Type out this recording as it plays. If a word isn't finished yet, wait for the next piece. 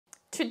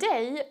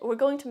Today we're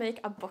going to make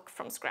a book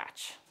from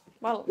scratch.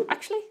 Well,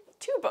 actually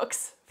 2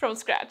 books from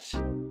scratch.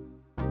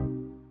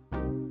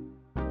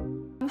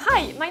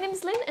 Hi, my name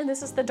is Linn and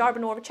this is the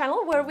Darbin Orvar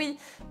channel where we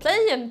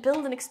play and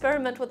build and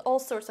experiment with all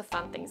sorts of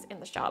fun things in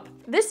the shop.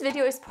 This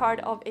video is part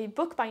of a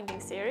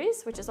bookbinding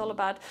series, which is all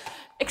about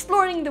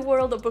exploring the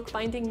world of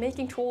bookbinding,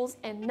 making tools,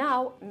 and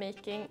now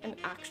making an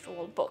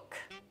actual book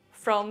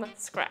from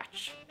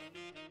scratch.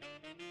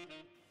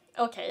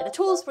 Okay, the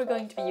tools we're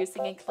going to be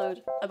using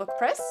include a book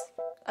press,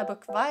 a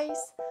book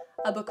vise,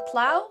 a book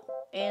plough,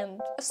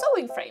 and a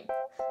sewing frame.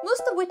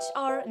 Most of which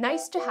are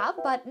nice to have,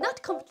 but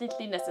not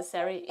completely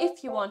necessary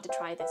if you want to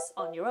try this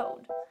on your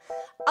own.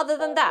 Other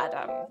than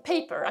that,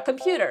 paper, a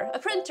computer, a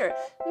printer,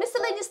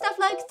 miscellaneous stuff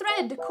like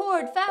thread,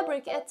 cord,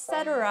 fabric,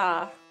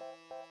 etc.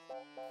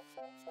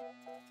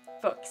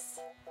 Books.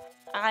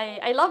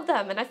 I love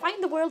them and I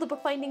find the world of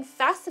bookbinding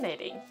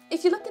fascinating.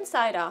 If you look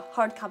inside a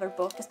hardcover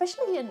book,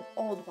 especially an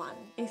old one,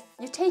 if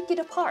you take it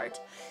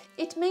apart,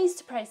 it may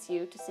surprise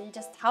you to see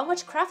just how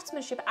much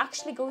craftsmanship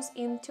actually goes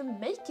into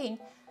making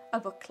a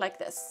book like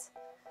this.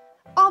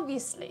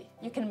 Obviously,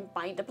 you can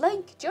bind a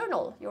blank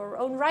journal, your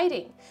own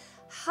writing.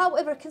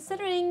 However,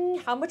 considering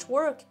how much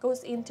work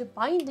goes into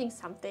binding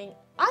something,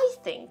 I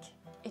think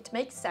it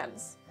makes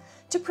sense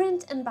to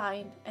print and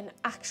bind an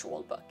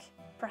actual book.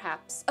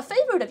 Perhaps a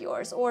favorite of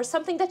yours, or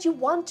something that you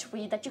want to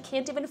read that you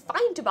can't even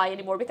find to buy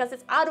anymore because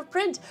it's out of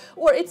print,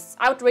 or it's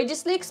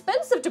outrageously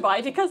expensive to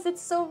buy because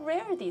it's so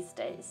rare these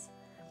days.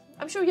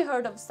 I'm sure you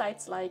heard of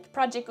sites like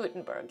Project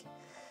Gutenberg.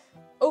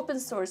 Open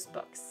source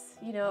books.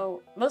 You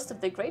know, most of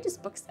the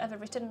greatest books ever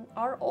written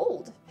are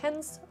old,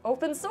 hence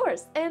open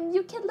source. And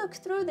you can look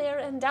through there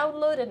and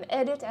download and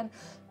edit and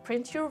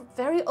print your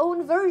very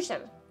own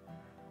version.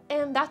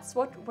 And that's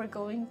what we're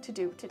going to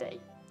do today.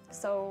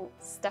 So,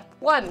 step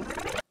 1.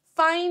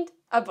 Find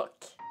a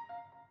book.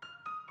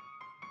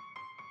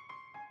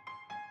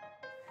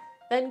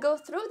 Then go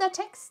through that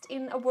text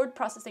in a word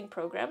processing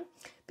program,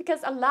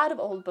 because a lot of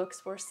old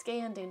books were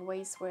scanned in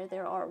ways where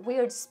there are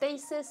weird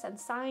spaces and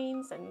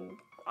signs and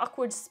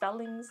awkward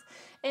spellings,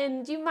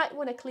 and you might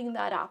want to clean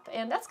that up,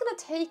 and that's gonna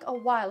take a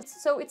while,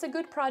 so it's a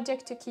good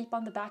project to keep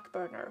on the back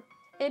burner.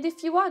 And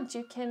if you want,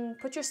 you can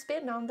put your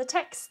spin on the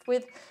text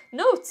with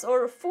notes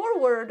or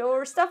forward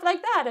or stuff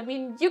like that. I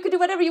mean, you can do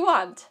whatever you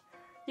want.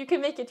 You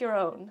can make it your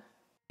own.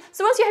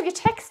 So once you have your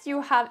text,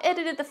 you have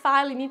edited the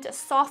file, you need a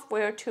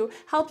software to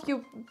help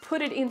you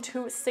put it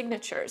into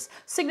signatures.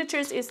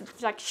 Signatures is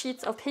like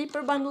sheets of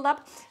paper bundled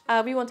up.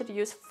 We wanted to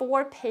use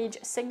 4-page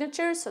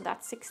signatures, so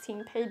that's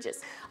 16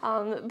 pages.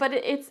 But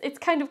it's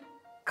kind of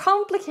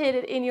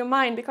complicated in your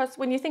mind, because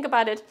when you think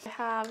about it, I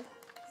have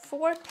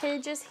 4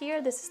 pages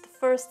here. This is the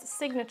first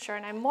signature,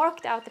 and I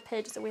marked out the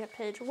pages. So we have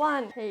page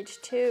 1, page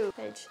 2,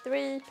 page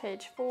 3,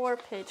 page 4,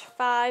 page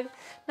 5.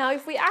 Now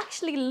if we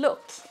actually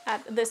look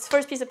at this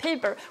first piece of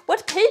paper,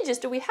 what pages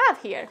do we have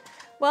here?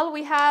 Well,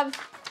 we have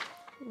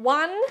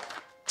 1,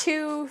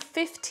 2,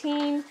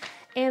 15,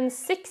 and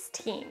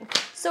 16.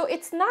 So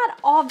it's not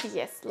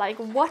obvious like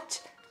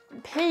what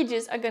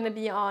pages are going to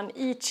be on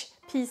each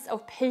piece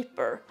of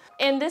paper.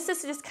 And this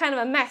is just kind of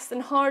a mess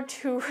and hard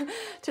to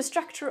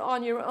structure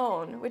on your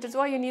own, which is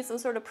why you need some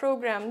sort of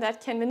program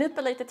that can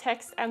manipulate the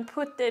text and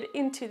put it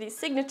into these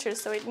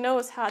signatures so it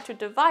knows how to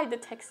divide the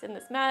text in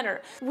this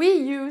manner. We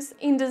use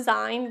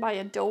InDesign by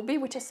Adobe,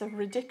 which is a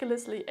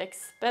ridiculously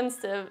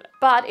expensive,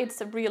 but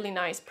it's a really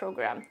nice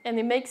program. And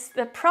it makes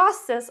the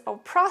process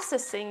of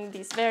processing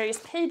these various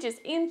pages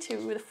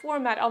into the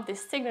format of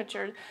this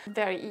signature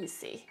very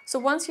easy. So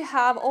once you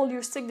have all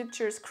your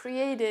signatures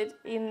created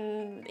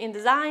in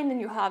InDesign and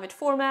you have it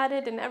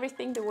formatted and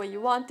everything the way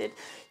you want it,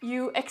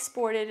 you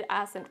export it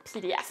as a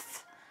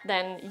PDF.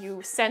 Then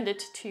you send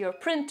it to your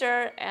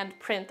printer and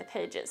print the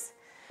pages.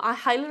 I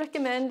highly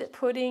recommend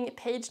putting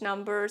page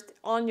numbers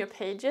on your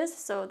pages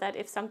so that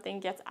if something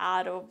gets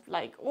out of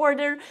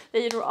order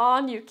later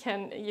on, you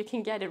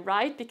can get it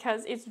right,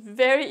 because it's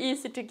very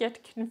easy to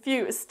get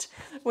confused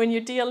when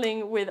you're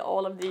dealing with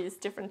all of these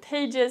different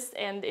pages,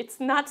 and it's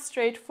not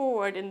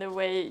straightforward in the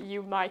way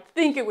you might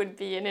think it would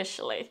be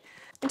initially.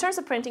 In terms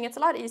of printing, it's a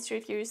lot easier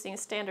if you're using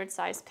standard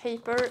size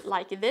paper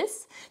like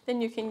this.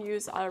 Then you can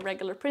use a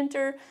regular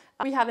printer.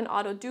 We have an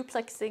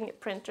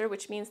auto-duplexing printer,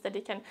 which means that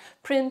it can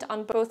print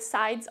on both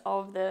sides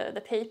of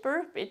the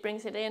paper. It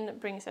brings it in,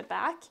 brings it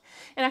back.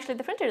 And actually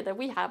the printer that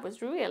we have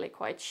was really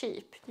quite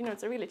cheap. You know,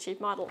 it's a really cheap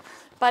model.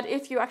 But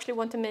if you actually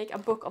want to make a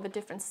book of a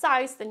different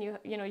size, then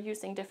you know,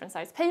 using different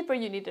size paper,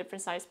 you need a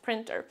different size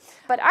printer.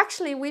 But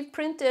actually we've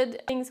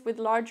printed things with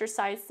larger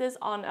sizes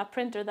on a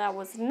printer that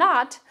was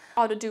not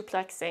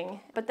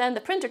auto-duplexing. But then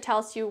the printer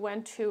tells you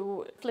when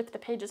to flip the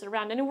pages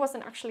around, and it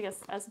wasn't actually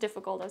as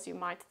difficult as you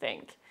might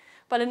think.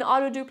 But an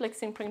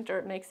auto-duplexing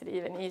printer makes it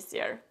even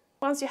easier.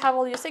 Once you have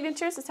all your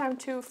signatures, it's time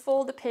to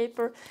fold the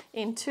paper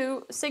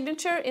into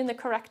signature in the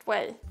correct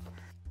way.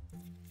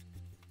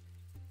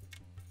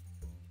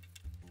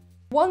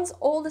 Once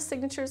all the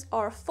signatures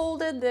are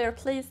folded, they're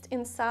placed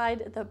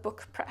inside the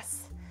book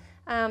press.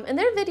 And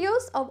there are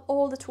videos of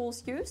all the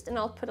tools used, and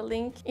I'll put a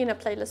link in a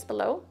playlist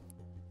below.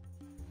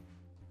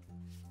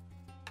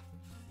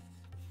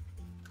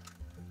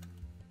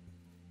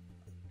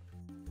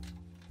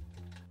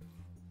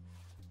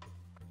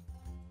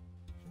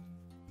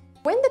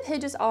 When the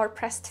pages are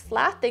pressed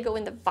flat, they go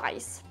in the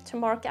vise to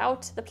mark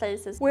out the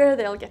places where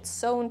they'll get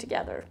sewn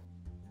together.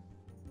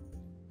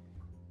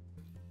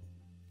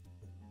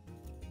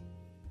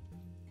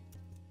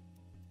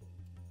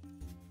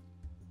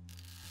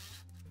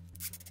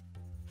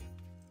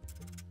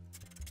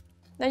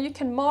 Now you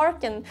can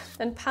mark and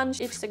then punch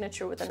each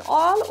signature with an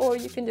awl, or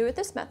you can do it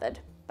this method,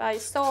 by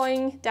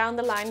sawing down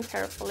the line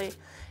carefully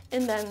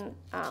and then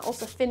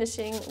also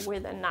finishing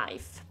with a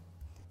knife.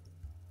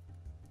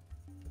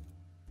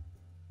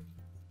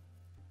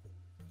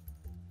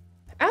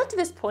 At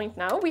this point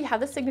now, we have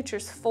the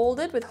signatures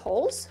folded with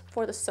holes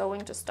for the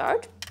sewing to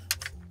start.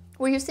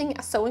 We're using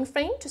a sewing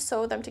frame to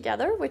sew them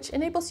together, which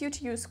enables you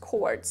to use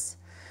cords.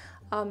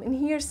 And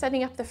here,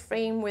 setting up the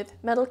frame with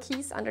metal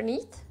keys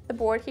underneath the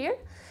board here.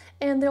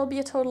 And there'll be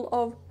a total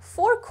of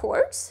 4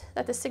 cords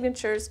that the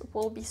signatures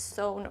will be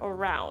sewn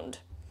around.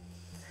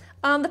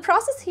 The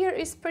process here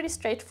is pretty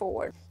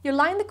straightforward. You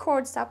line the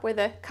cords up with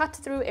the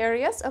cut-through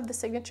areas of the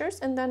signatures,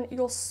 and then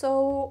you'll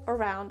sew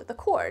around the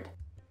cord.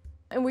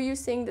 And we're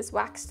using this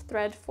waxed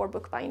thread for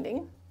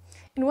bookbinding.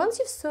 And once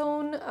you've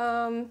sewn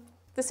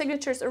the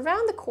signatures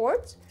around the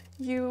cords,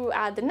 you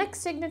add the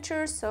next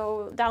signature,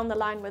 so down the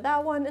line with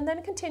that one, and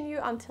then continue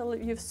until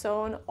you've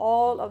sewn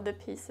all of the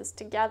pieces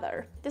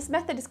together. This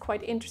method is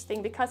quite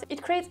interesting because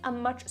it creates a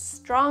much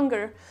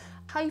stronger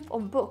type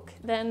of book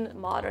than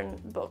modern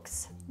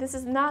books. This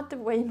is not the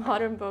way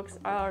modern books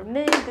are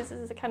made. This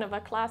is a kind of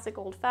a classic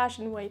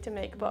old-fashioned way to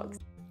make books.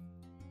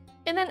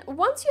 And then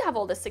once you have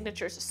all the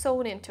signatures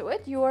sewn into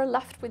it, you are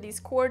left with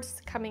these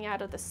cords coming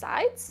out of the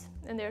sides,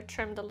 and they're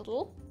trimmed a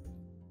little.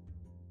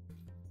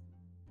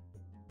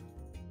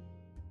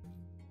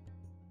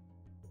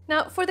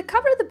 Now, for the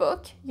cover of the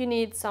book, you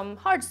need some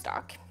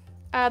cardstock.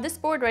 This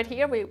board right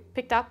here we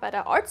picked up at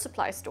an art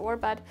supply store,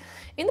 but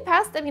in the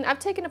past, I've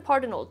taken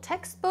apart an old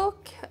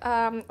textbook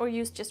or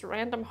used just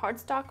random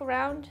cardstock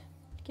around.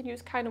 You can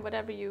use kind of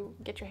whatever you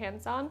get your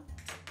hands on.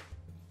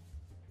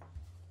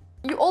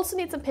 You also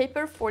need some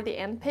paper for the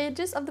end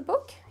pages of the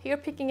book. Here,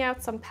 picking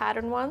out some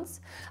pattern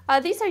ones.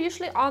 These are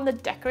usually on the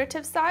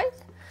decorative side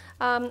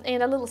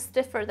and a little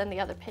stiffer than the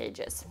other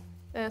pages.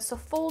 So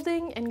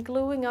folding and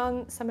gluing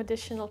on some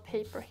additional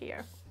paper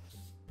here.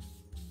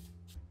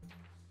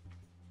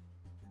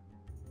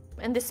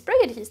 And the spray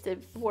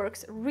adhesive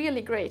works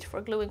really great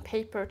for gluing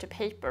paper to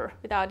paper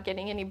without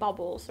getting any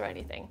bubbles or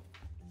anything.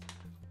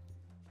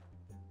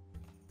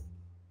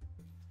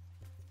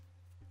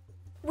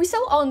 We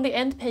sew on the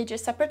end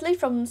pages separately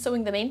from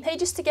sewing the main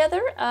pages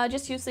together,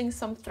 just using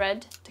some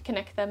thread to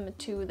connect them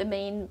to the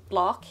main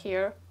block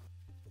here.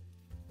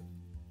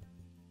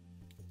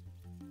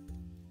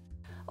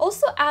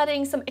 Also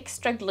adding some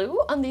extra glue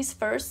on these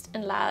first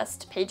and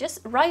last pages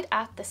right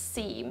at the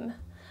seam,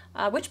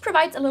 which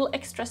provides a little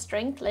extra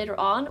strength later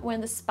on when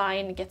the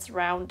spine gets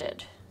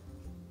rounded.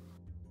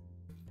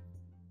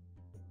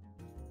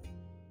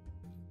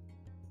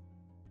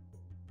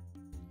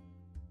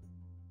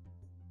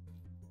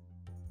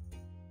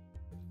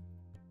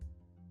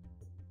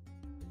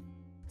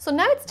 So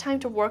now it's time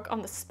to work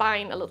on the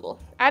spine a little,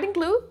 adding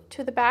glue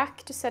to the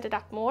back to set it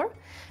up more,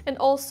 and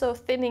also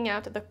thinning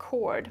out the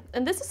cord.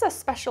 And this is a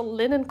special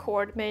linen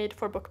cord made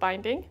for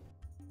bookbinding.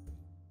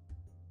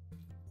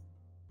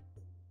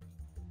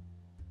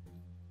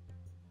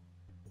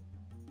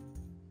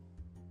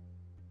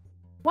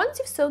 Once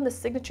you've sewn the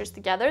signatures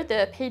together,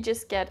 the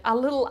pages get a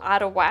little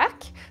out of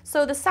whack,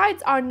 so the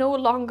sides are no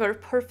longer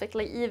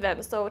perfectly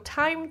even. So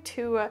time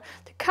to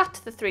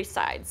cut the 3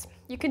 sides.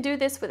 You can do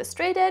this with a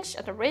straight edge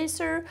and a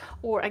razor,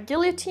 or a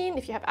guillotine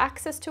if you have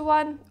access to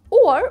one,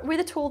 or with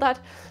a tool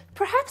that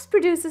perhaps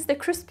produces the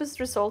crispest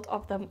result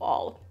of them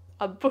all,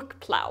 a book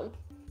plough.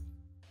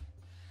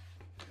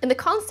 And the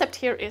concept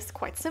here is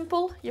quite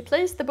simple. You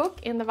place the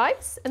book in the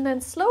vise and then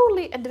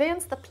slowly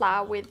advance the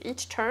plough with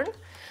each turn,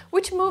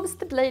 which moves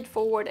the blade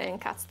forward and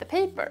cuts the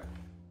paper.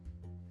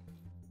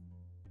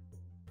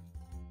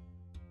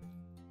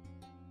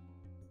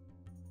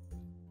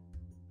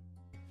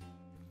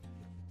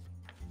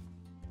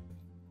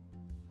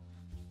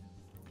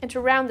 And to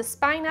round the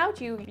spine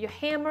out, you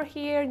hammer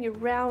here and you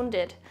round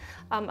it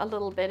a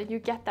little bit, and you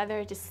get that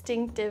very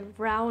distinctive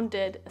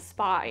rounded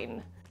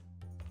spine.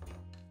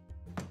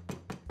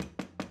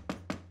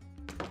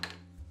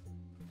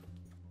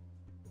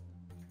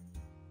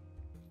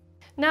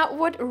 Now,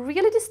 what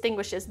really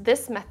distinguishes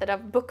this method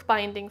of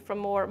bookbinding from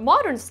more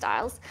modern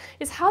styles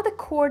is how the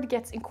cord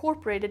gets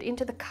incorporated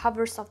into the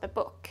covers of the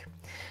book.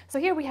 So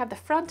here we have the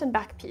front and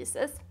back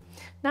pieces.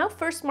 Now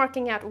first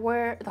marking out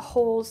where the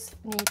holes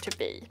need to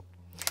be.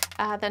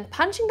 Then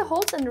punching the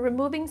holes and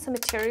removing some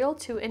material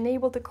to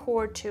enable the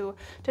cord to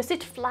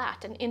sit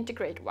flat and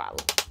integrate well.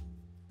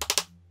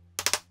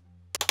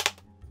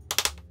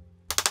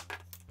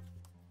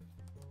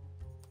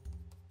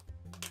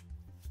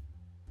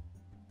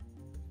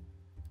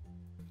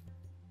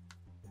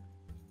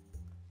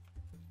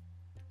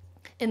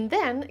 and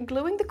then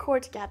gluing the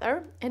cord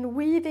together and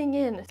weaving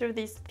in through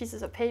these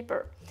pieces of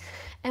paper.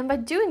 And by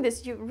doing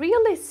this, you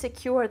really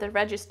secure the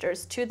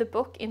registers to the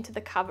book into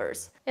the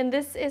covers. And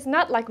this is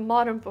not like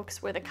modern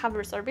books where the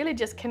covers are really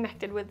just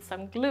connected with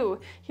some glue.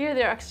 Here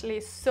they're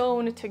actually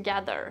sewn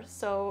together,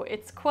 so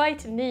it's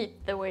quite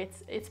neat the way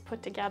it's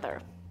put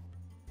together.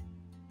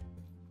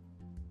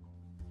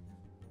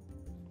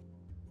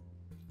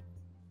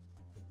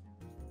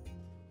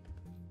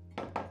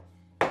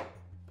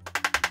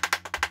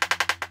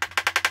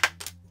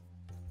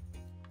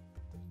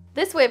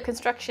 This way of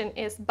construction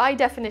is by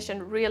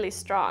definition really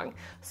strong,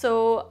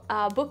 so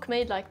a book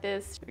made like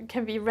this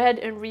can be read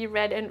and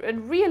reread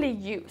and really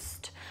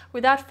used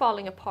without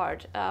falling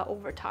apart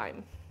over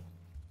time.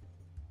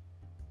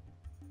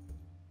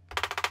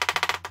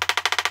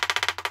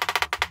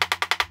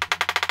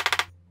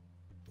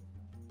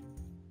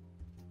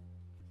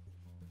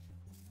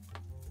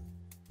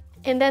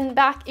 And then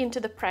back into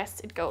the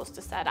press it goes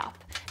to set up.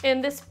 In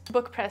this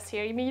book press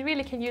here, you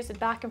really can use it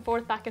back and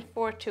forth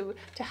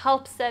to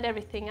help set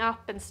everything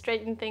up and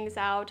straighten things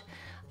out.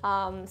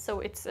 So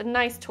it's a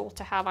nice tool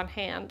to have on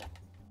hand.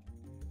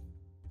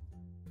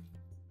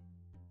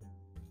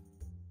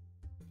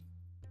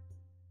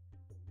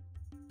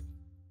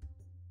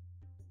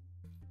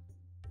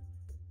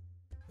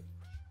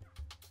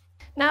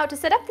 Now to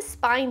set up the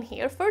spine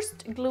here,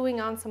 first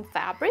gluing on some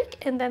fabric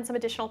and then some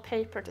additional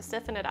paper to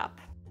stiffen it up.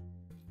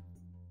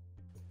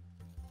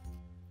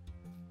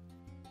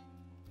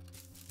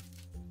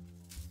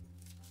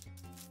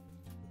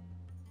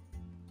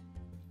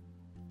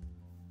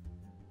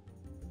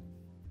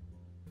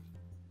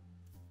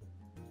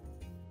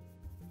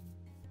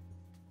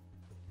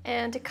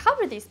 And to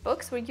cover these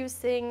books, we're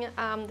using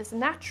this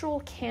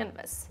natural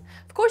canvas.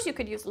 Of course, you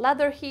could use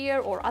leather here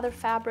or other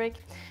fabric.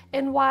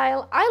 And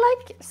while I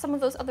like some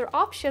of those other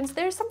options,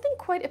 there's something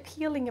quite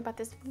appealing about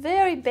this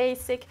very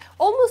basic,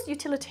 almost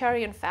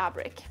utilitarian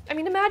fabric. I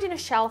mean, imagine a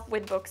shelf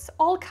with books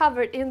all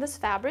covered in this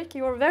fabric,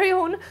 your very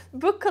own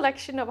book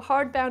collection of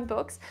hardbound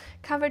books,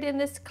 covered in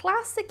this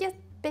classic yet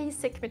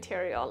basic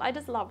material. I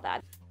just love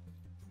that.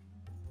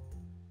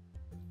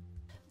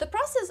 The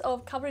process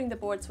of covering the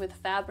boards with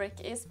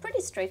fabric is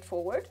pretty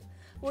straightforward.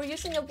 We're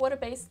using a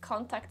water-based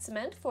contact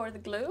cement for the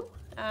glue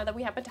that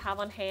we happen to have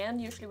on hand.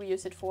 Usually we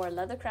use it for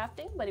leather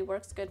crafting, but it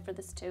works good for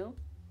this too.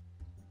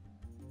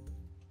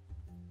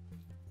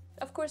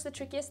 Of course, the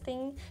trickiest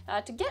thing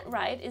to get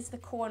right is the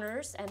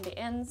corners and the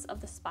ends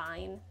of the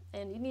spine.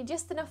 And you need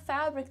just enough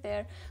fabric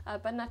there,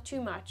 but not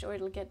too much or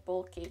it'll get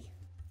bulky.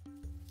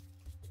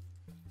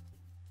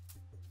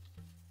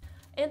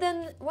 And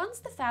then once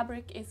the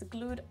fabric is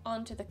glued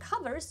onto the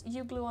covers,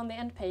 you glue on the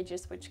end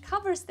pages, which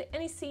covers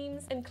any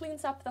seams and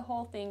cleans up the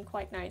whole thing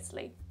quite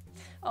nicely.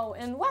 Oh,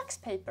 and wax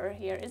paper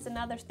here is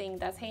another thing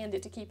that's handy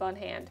to keep on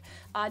hand,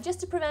 just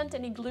to prevent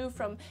any glue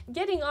from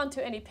getting onto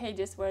any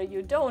pages where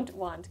you don't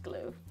want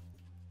glue.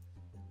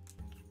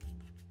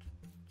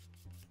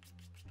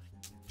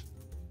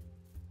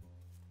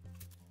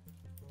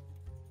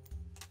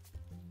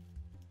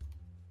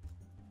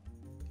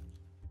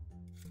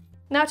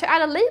 Now to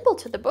add a label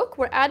to the book,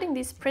 we're adding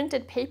these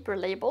printed paper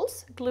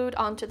labels glued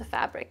onto the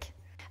fabric.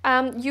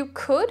 You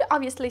could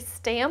obviously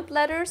stamp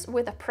letters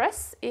with a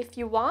press if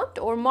you want,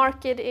 or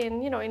mark it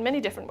in, in many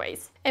different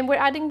ways. And we're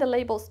adding the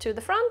labels to the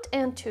front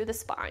and to the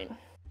spine.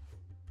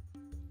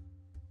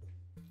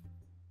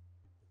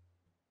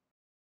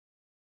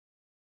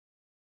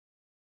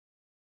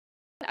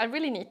 A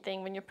really neat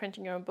thing when you're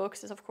printing your own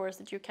books is, of course,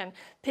 that you can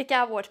pick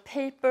out what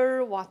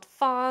paper, what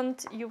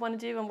font you want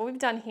to do. And what we've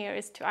done here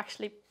is to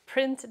actually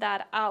print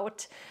that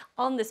out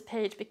on this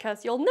page,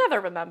 because you'll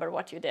never remember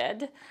what you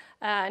did.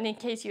 And in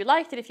case you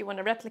liked it, if you want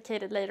to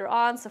replicate it later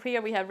on. So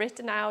here we have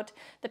written out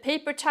the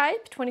paper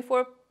type,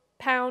 24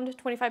 pound,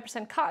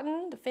 25%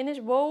 cotton, the finish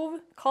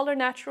wove, color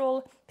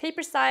natural,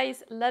 paper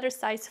size, letter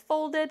size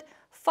folded,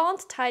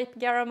 font type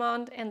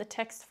Garamond, and the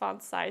text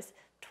font size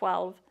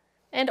 12.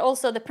 And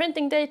also the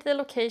printing date, the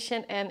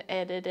location, and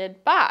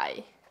edited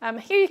by.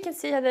 Here you can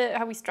see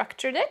how we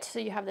structured it. So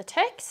you have the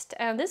text,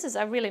 and this is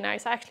a really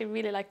nice, I actually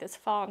really like this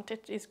font.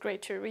 It is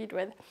great to read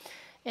with.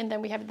 And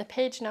then we have the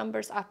page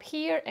numbers up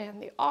here,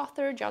 and the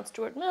author, John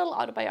Stuart Mill,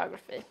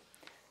 Autobiography.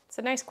 It's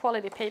a nice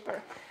quality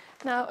paper.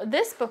 Now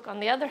this book, on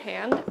the other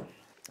hand,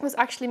 was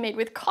actually made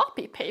with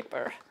copy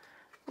paper,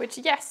 which,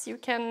 yes, you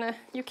can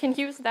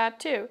use that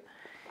too.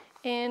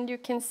 And you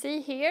can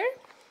see here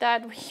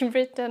that we've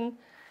written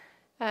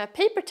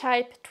paper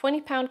type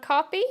 20-pound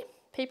copy,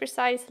 paper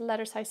size,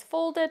 letter size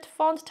folded,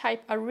 font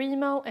type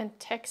Arimo, and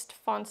text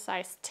font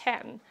size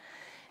 10.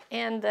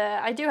 And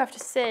I do have to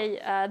say,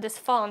 this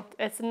font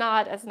is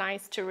not as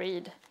nice to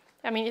read.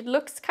 I mean, it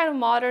looks kind of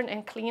modern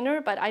and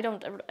cleaner, but I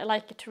don't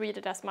like it to read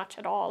it as much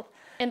at all.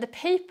 And the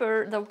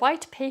paper, the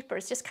white paper,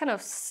 is just kind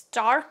of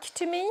stark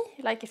to me,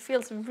 like it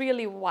feels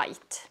really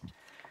white.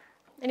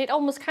 And it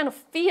almost kind of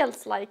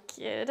feels like,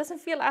 it doesn't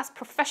feel as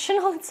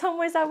professional in some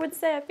ways, I would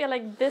say. I feel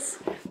like this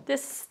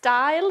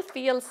style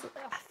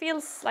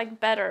feels like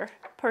better,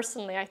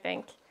 personally, I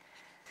think.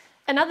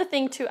 Another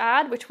thing to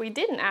add, which we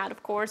didn't add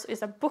of course,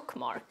 is a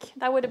bookmark.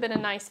 That would have been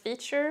a nice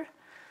feature.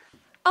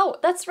 Oh,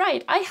 that's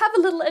right, I have a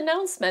little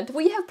announcement.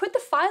 We have put the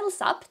files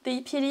up,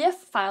 the PDF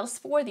files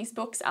for these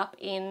books up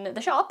in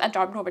the shop at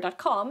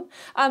darbinorvar.com.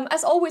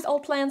 As always, all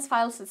plans,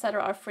 files, etc.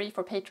 are free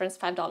for patrons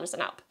 $5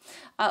 and up.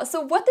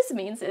 So what this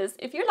means is,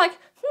 if you're like,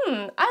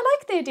 I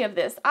like the idea of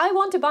this, I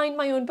want to bind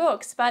my own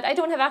books, but I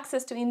don't have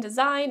access to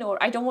InDesign,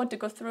 or I don't want to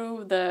go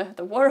through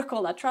the work,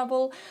 all that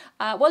trouble,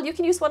 well, you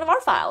can use one of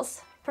our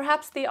files.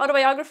 Perhaps the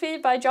Autobiography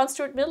by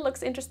Stuart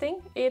looks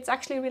interesting. It's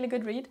actually a really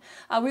good read.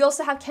 We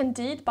also have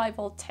Candide by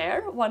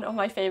Voltaire, one of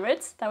my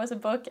favorites. That was a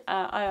book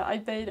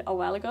I made a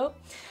while ago.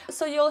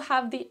 So you'll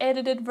have the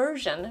edited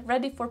version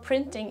ready for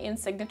printing in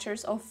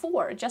signatures of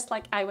 4, just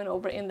like I went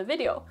over in the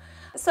video.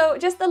 So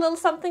just a little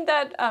something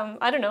that,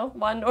 I don't know,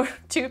 1 or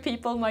 2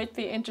 people might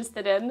be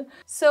interested in.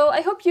 So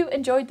I hope you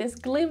enjoyed this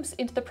glimpse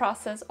into the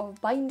process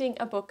of binding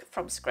a book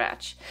from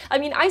scratch. I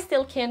mean, I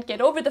still can't get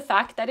over the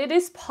fact that it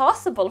is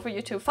possible for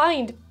you to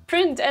find,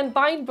 print and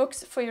bind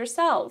books for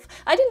yourself.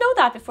 I didn't know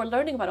that before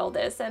learning about all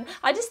this, and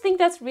I just think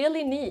that's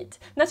really neat.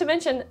 Not to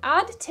mention,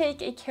 I'd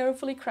take a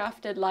carefully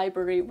crafted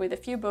library with a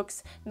few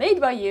books made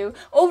by you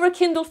over a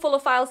Kindle full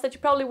of files that you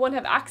probably won't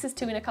have access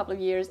to in a couple of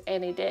years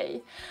any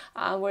day.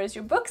 Whereas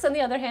your books, on the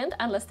other hand,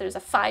 unless there's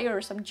a fire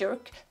or some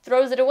jerk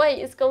throws it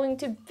away, is going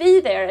to be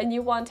there and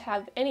you won't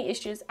have any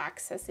issues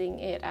accessing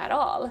it at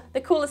all.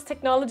 The coolest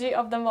technology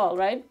of them all,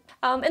 right?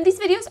 And these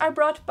videos are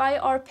brought by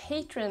our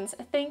patrons.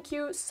 Thank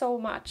you so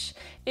much.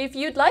 If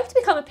you'd like to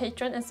become a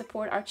patron and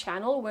support our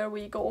channel, where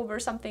we go over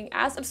something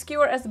as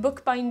obscure as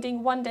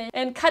bookbinding one day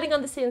and cutting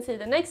on the CNC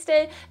the next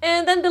day,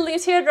 and then building a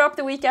teardrop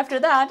the week after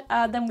that,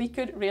 then we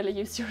could really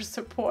use your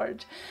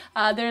support.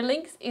 There are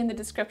links in the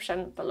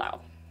description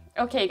below.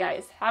 Okay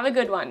guys, have a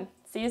good one.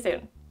 See you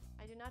soon.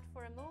 I do not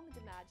for a moment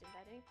imagine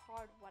that any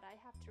part of what I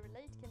have to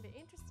relate can be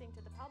interesting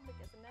to the public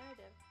as a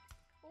narrative,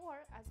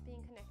 or as being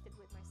connected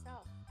with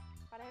myself.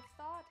 But I have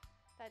thought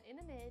that in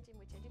an age in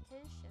which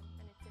education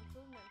and its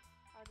improvement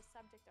are the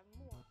subject of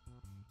more,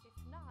 if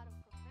not of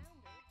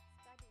profounder,